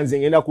najja naga nze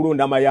ngenda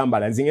kulonda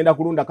Mayambala, nze ngenda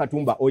kulonda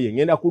Katumba Oye,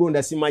 ngenda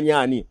kulonda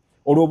simanyani.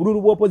 Olwo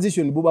obululu bwa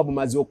opposition buba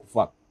bumaze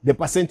okufa. The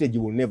percentage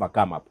will never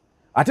come up.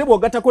 Ate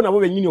bw'ogattako nabo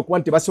bennyini okuba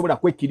nti tebasobola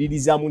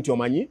kwekkiririzaamu nti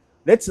omanyi,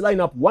 let's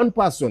line up one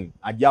person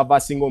ajja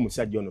asinga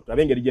omusajja ono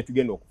tulabe engeri gye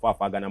tugenda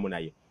okufaafaaganamu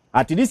naye.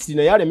 At least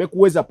naye aleme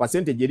kuweza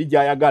percentage eri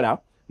gy'ayagala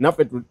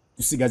naffe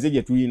tusigaze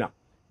gye tulina.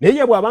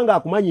 Naye bw'abanga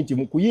akumanyi nti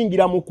mu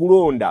kuyingira mu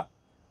kulonda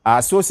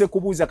asoose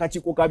kubuuza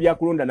kakiiko ka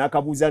byakulonda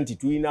n'akabuuza nti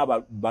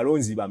tulina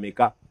balonzi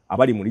bameka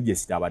abali mu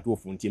register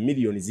abatuufu nti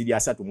miliyoni ziri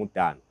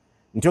 35.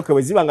 Ntoke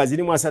bwe ziba nga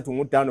zirimu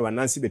 35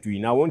 bannansi be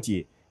tulinawo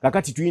nti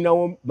kakati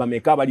tulinawo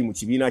bameka abali mu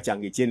kibiina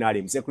kyange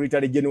ekyenaalemu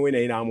Secretary General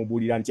naye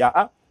n'amubuulira nti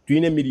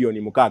tulina miliyoni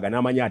 6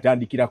 n'amanya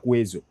atandikira ku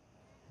ezo.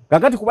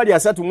 Kakati ku bali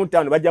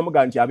 35 bajja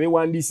muga nti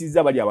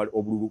abeewandiisizza bali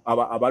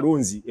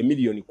abalonzi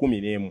miliyoni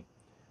 11.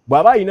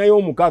 Bw'aba ayinayo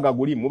 6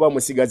 guli muba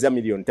musigaza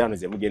miliyoni 5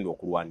 ze mugenda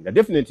okulwanira.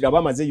 Definitely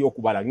abamazeyo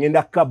okubala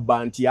ngenda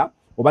kabba ntya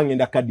oba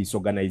ngenda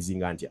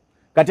disorganizing ntya.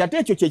 Kati ate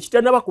ekyo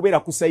kyekitanaba kubeera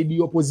ku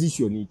side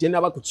opposition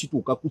tenaba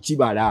kukituuka ku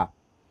kibala.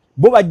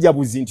 Bo bajja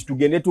buzi nti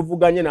tugende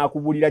tuvuganye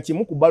n'akubulira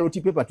kimu ku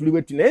ballot paper tuli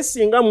bwe tunaye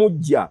singa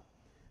mujja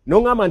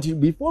n'ongamba nti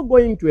before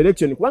going to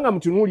election kubanga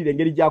mutunuulire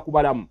engeri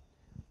gyakubalamu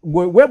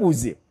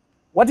webuze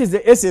what is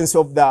the essence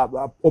of the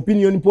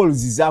opinion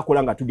polls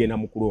zaakola nga tugenda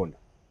mu kulonda.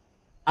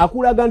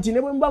 Akulaga nti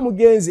ne bwe muba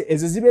mugenze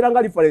ezo zibeera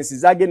nga references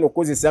zagenda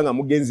okukozesa nga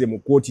mugenze mu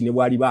kooti ne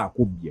bwali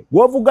baakubye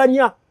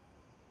gw'ovuganya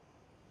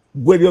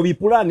gwe byo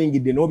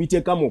biplaningidde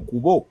n'obiteeka mu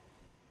kubo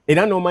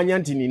era n'omanya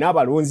nti nina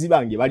abalonzi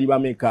bange bali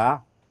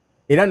bameka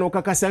era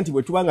n'okakasa nti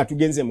bwe tuba nga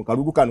tugenze mu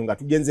kalulu kano nga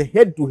tugenze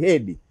head to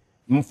head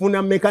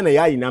mfuna mmeka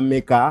naye alina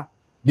mmeka.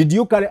 Did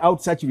you carry out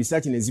such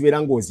research ne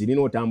zibeera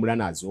ng'ozirina otambula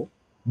nazo?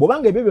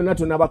 Bw'obanga ebyo byonna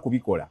tonaba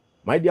kubikola,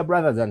 my dear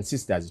brothers and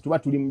sisters, tuba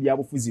tuli mu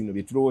byabufuzi bino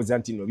bye tulowooza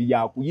nti no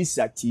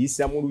byakuyisa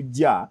kiyisa mu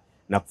lujja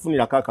na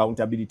kufunirako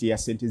accountability ya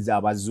ssente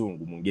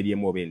z'abazungu mu ngeri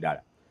emu oba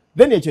endala.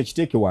 Then ekyo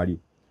kiteeke wali.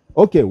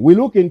 Okay, we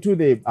look into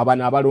the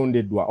abana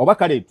abalondeddwa oba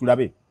kale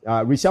tulabe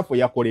reshuffle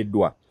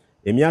yakoleddwa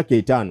emyaka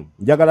 5.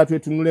 Njagala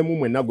twetunulemu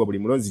mwenna gwe buli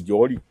mulonzi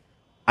gy'oli.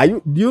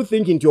 Do you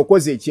think nti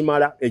okoze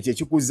ekimala ekyo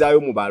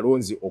ekikuzaayo mu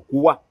balonzi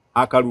okuwa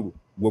akalulu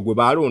gwe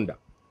balonda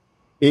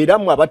era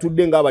mu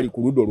abatudde nga abali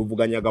ku ludda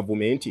oluvuganya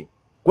gavumenti?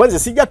 Kwanza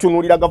sijja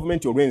tunuulira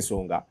gavumenti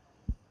olw'ensonga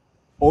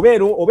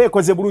oba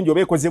ekoze bulungi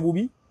oba ekoze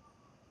bubi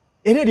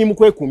era eri mu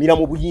kwekuumira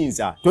mu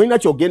buyinza. Tolina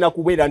kyogenda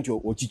kubeera nti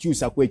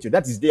okikyusa ku ekyo.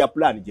 That is their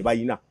plan gye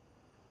balina.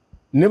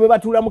 Ne bwe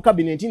batuula mu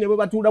kabineti ne bwe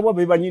batuula bo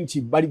bebanyi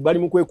nti bali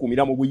mu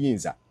kwekuumira mu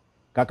buyinza.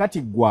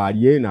 Kakati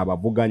gwalye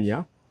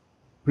n'abavuganya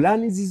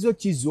plani zizo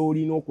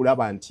kizoolina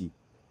okulaba nti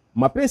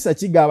mapeesa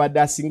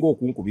kigabadde asinga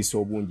okunkubisa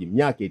obungi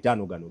myaka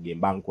 5 gano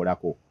gemba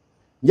nkolako.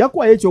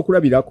 Njakuwayo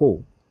ekyokulabirako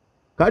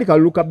kali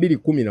kalulu ka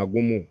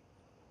 2011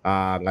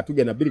 nga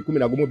tugenda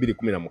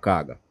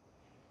 2011-2016.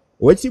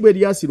 Oweekitiibwa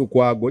Erias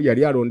Lukwago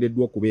yali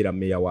alondeddwa okubeera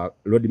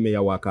Lord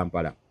Mayor wa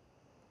Kampala.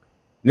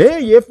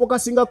 Naye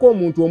yeefokasingako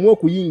omuntu omu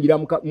okuyingira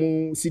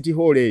mu City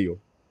Hall eyo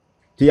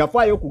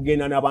teyafaayo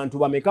kugenda n'abantu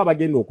bameka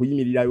bagenda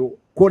okuyimirirayo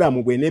kola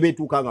mu bwe ne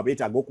beetuuka nga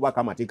beetaaga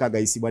okubaka amateeka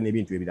agayisibwa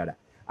n'ebintu ebirala.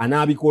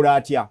 Anaabikola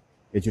atya?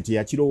 Ekyo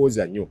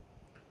teyakirowooza nnyo.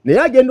 Naye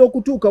agenda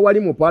okutuuka wali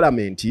mu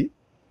Parliament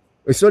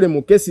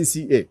mu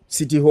KCCA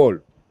City Hall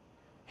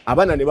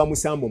abana ne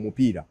bamusamba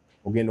omupiira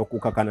ogenda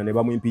okukakana ne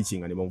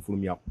bamwimpeachinga ne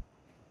bamufulumyako.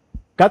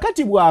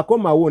 Kakati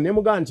bw'akomawo ne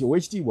muga nti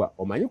Oweekitiibwa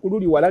omanyi ku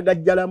luli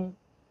walagajjalamu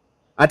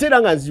ate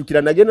era nga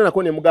nzijukira nagenda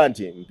nako ne muga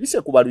nti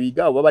mpise ku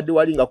baluyiga abo babadde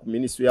walinga ku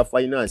Ministry ya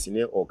Finance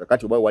ne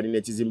kakati oba wali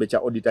n'ekizimbe kya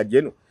Auditor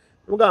General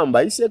mugamba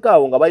bayiseeko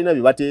awo nga balina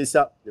bye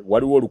bateesa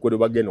waliwo olukwe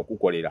bagenda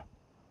okukolera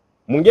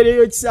mu ngeri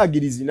eyo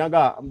ekisaagirizi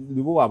naga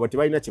Lubowa abo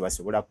tebalina kye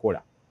basobola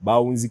kukola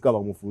baawunzika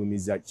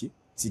bamufulumiza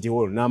City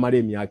Hall n'amala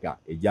emyaka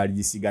egyali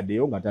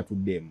gisigaddeyo nga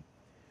tatuddemu.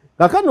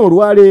 Kakano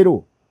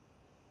olwaleero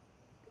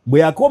bwe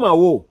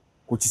yakomawo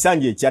ku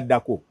kisanja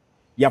ekyaddako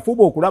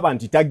yafuba okulaba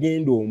nti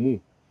tagenda omu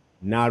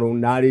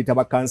n'aleeta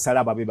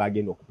bakansala babe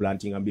bagenda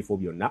okuplantinga mu bifo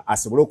byonna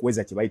asobole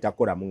okuweza kye bayita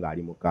kolamu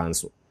ng'ali mu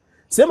kanso.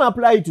 Same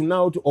apply to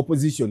now to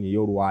opposition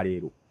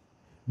ey'olwaleero.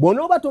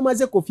 Bw'onooba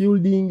tomaze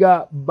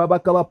kufieldinga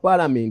babaka ba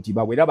Parliament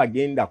bawera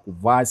bagenda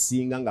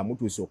kuvaasinga nga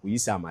mutuuse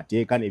okuyisa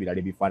amateeka n'ebirala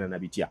ebifaanana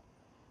bitya.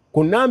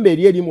 Ku nnamba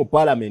eri mu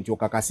Parliament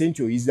okakase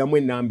nti oyizzamu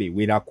ennamba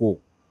ewerako.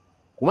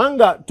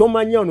 Kubanga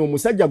tomanya ono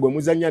omusajja gwe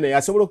muzannya naye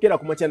asobola okera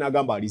ku makya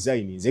n'agamba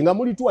resigninze nga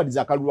muli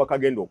tuwaliza akalulu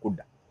akagenda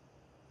okudda.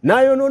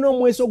 N'ayonoona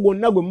omweso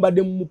gwonna gwe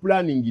mubadde mu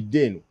planning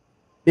eno.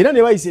 Era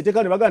ne bayisa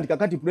etteeka ne bagamba nti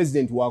kakati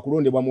president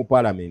waakulondebwa mu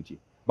Parliament.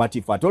 But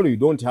if at all you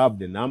don't have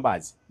the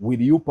numbers,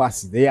 will you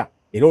pass there?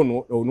 Era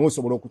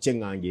onoosobola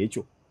okukyenganga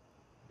ekyo.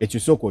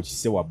 Ekisooka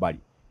okisse wabbali.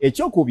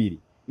 Ekyokubiri,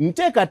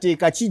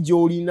 nteekateeka ki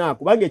gy'olina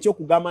kubanga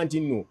ekyokugamba nti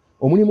nno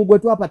omulimu gwe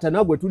twapata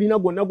nagwe tulina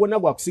gwonna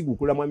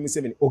gwakusigukula mwami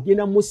Museveni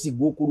ogenda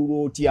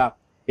musiguukulula otya?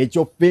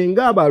 Ekyo ffe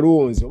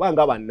ng'abalonzi oba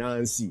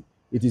ng'abannansi,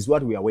 it is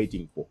what we are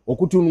waiting for.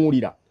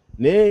 Okutunuulira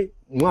ne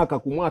mwaka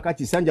ku mwaka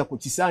kisanja ku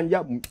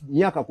kisanja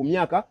myaka ku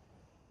myaka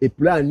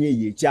plan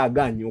ye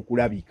ekyaganya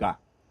okulabika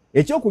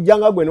ekyo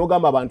kujanga gwe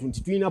n'ogamba abantu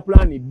nti tulina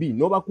plan B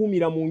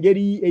n'obakuumira mu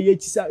ngeri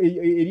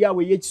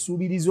eriawe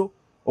y'ekisuubirizo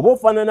oba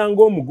ofaanana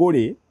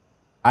ng'omugole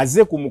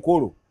azze ku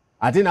mukolo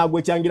ate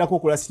n'agwekyangirako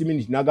ku last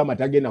minute n'agamba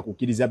tagenda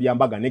kukkiriza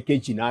byambaga ne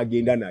keeki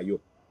n'agenda nayo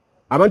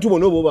abantu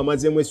bonna oba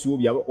bamazeemu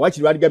essuubi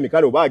wakiri baligambye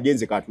kale oba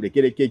agenze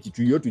katulekere keeki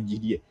tuyo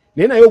tugirye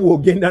naye nayo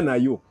bw'ogenda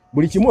nayo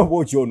buli kimu oba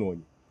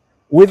okyonoonye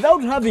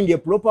without having a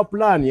proper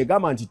plan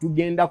yegamba nti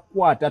tugenda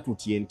kukwata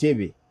tuti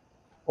entebe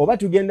oba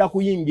tugenda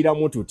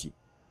kuyingiramu tuti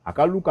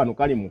akalulu kano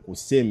kali mu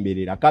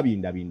kusemberera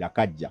kabindabinda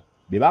kajja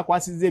be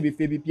bakwasizza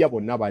ebifo ebipya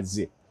bonna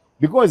bazze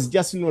because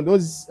just know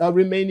those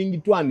remaining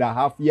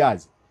 2.5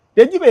 years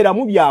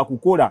tegibeeramu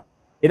byakukola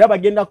era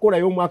bagenda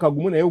kukolayo omwaka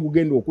gumu naye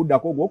ogugenda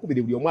okuddako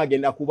ogwokubiri buli omu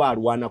agenda kuba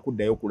alwana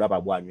kuddayo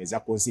kulaba bwanyweza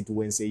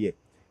constituency ye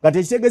kati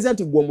ekitegeeza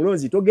nti gwe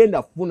omulonzi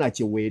togenda kufuna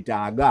kye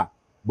weetaaga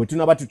bwe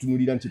tunaba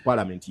tutunulira nti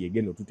parliament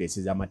yegenda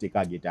otuteeseza amateeka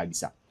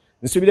ageetaagisa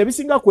nsuubira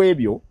ebisinga ku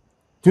ebyo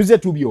tuze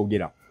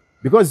tubyogera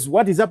because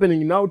what is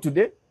happening now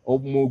today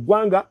mu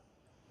ggwanga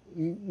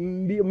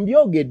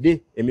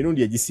mbyogedde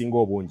emirundi egisinga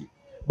obungi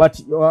but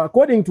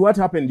according to what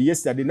happened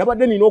yesterday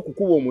nabadde nina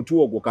okukuba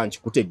omutwe ogwo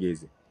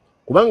kankikutegeeze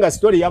kubanga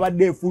story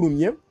yabadde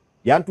efulumye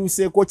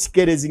yantuuseeko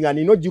kikerezi nga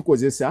nina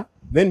ogikozesa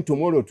then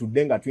tomorrow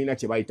tudde nga tulina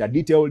kye bayita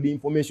detailed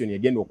information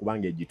yegenda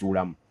okubanga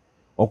egituulamu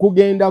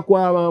okugenda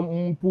kwa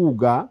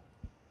Mpuga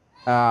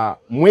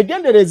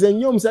mwegendereze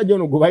nnyo omusajja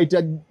ono gwe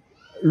bayita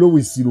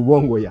Louis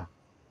Lubongoya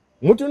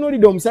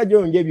mutunuulidde omusajja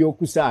oyo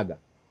ng'ebyokusaaga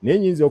naye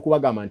nyinza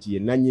okubagamba nti ye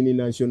nannyini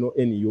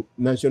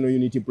National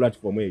Unity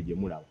Platform eyo gye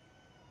mulaba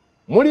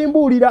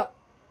mulimbuulira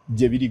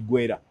gye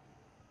biriggwera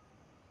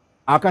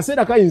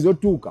akaseera kayinza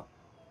otuuka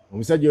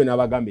omusajja oyo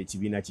n'abagamba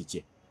ekibiina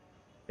kikye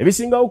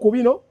ebisingawo ku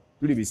bino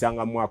tuli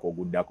bisanga mu mwaka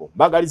oguddako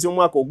mbagaliza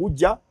omwaka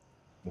ogujja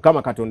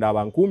Mukama Katonda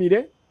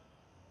abankuumire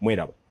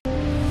mweraba